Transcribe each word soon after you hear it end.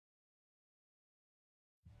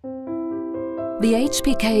The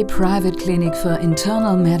HBK Private Clinic for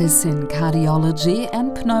Internal Medicine, Cardiology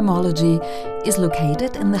and Pneumology is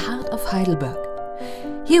located in the heart of Heidelberg.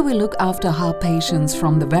 Here we look after heart patients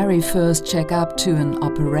from the very first checkup to an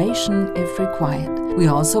operation if required. We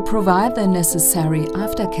also provide the necessary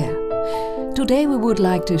aftercare. Today we would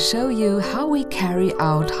like to show you how we carry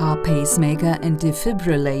out heart pacemaker and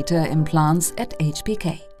defibrillator implants at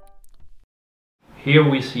HBK. Here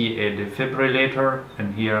we see a defibrillator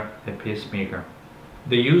and here a pacemaker.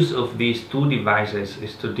 The use of these two devices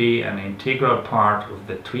is today an integral part of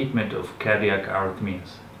the treatment of cardiac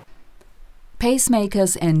arrhythmias.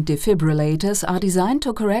 Pacemakers and defibrillators are designed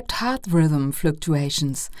to correct heart rhythm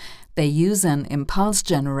fluctuations. They use an impulse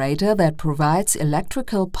generator that provides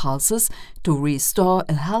electrical pulses to restore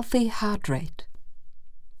a healthy heart rate.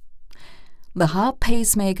 The heart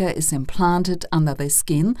pacemaker is implanted under the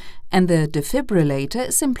skin and the defibrillator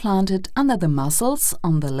is implanted under the muscles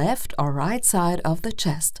on the left or right side of the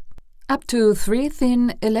chest. Up to 3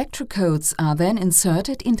 thin electrodes are then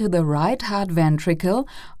inserted into the right heart ventricle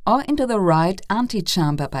or into the right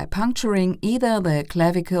antechamber by puncturing either the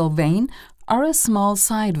clavicle vein or a small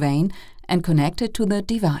side vein and connected to the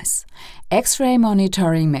device. X-ray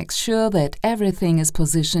monitoring makes sure that everything is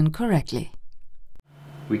positioned correctly.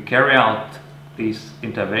 We carry out these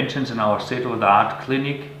interventions in our state-of-the-art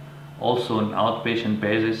clinic, also on outpatient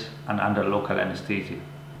basis and under local anesthesia.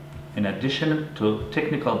 In addition to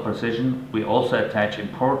technical precision, we also attach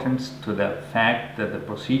importance to the fact that the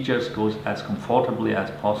procedures go as comfortably as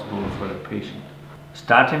possible for the patient.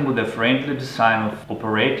 Starting with a friendly design of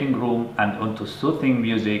operating room and onto soothing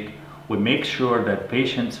music, we make sure that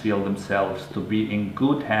patients feel themselves to be in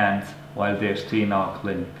good hands while they stay in our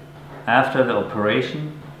clinic. After the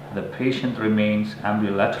operation, the patient remains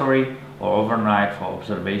ambulatory or overnight for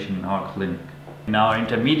observation in our clinic. In our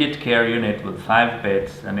intermediate care unit with 5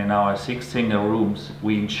 beds and in our 6 single rooms,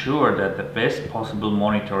 we ensure that the best possible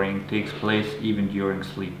monitoring takes place even during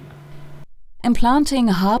sleep. Implanting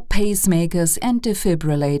heart pacemakers and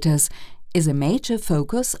defibrillators is a major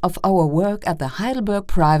focus of our work at the Heidelberg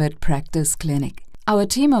Private Practice Clinic. Our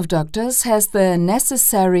team of doctors has the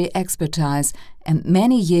necessary expertise and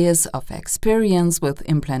many years of experience with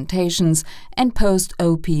implantations and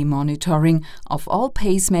post-OP monitoring of all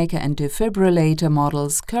pacemaker and defibrillator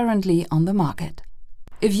models currently on the market.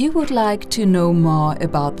 If you would like to know more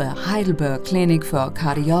about the Heidelberg Clinic for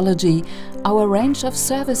Cardiology, our range of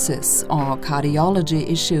services or cardiology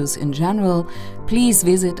issues in general, please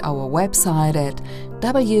visit our website at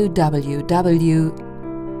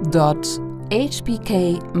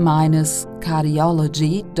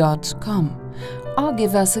www.hbk-cardiology.com or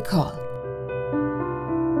give us a call.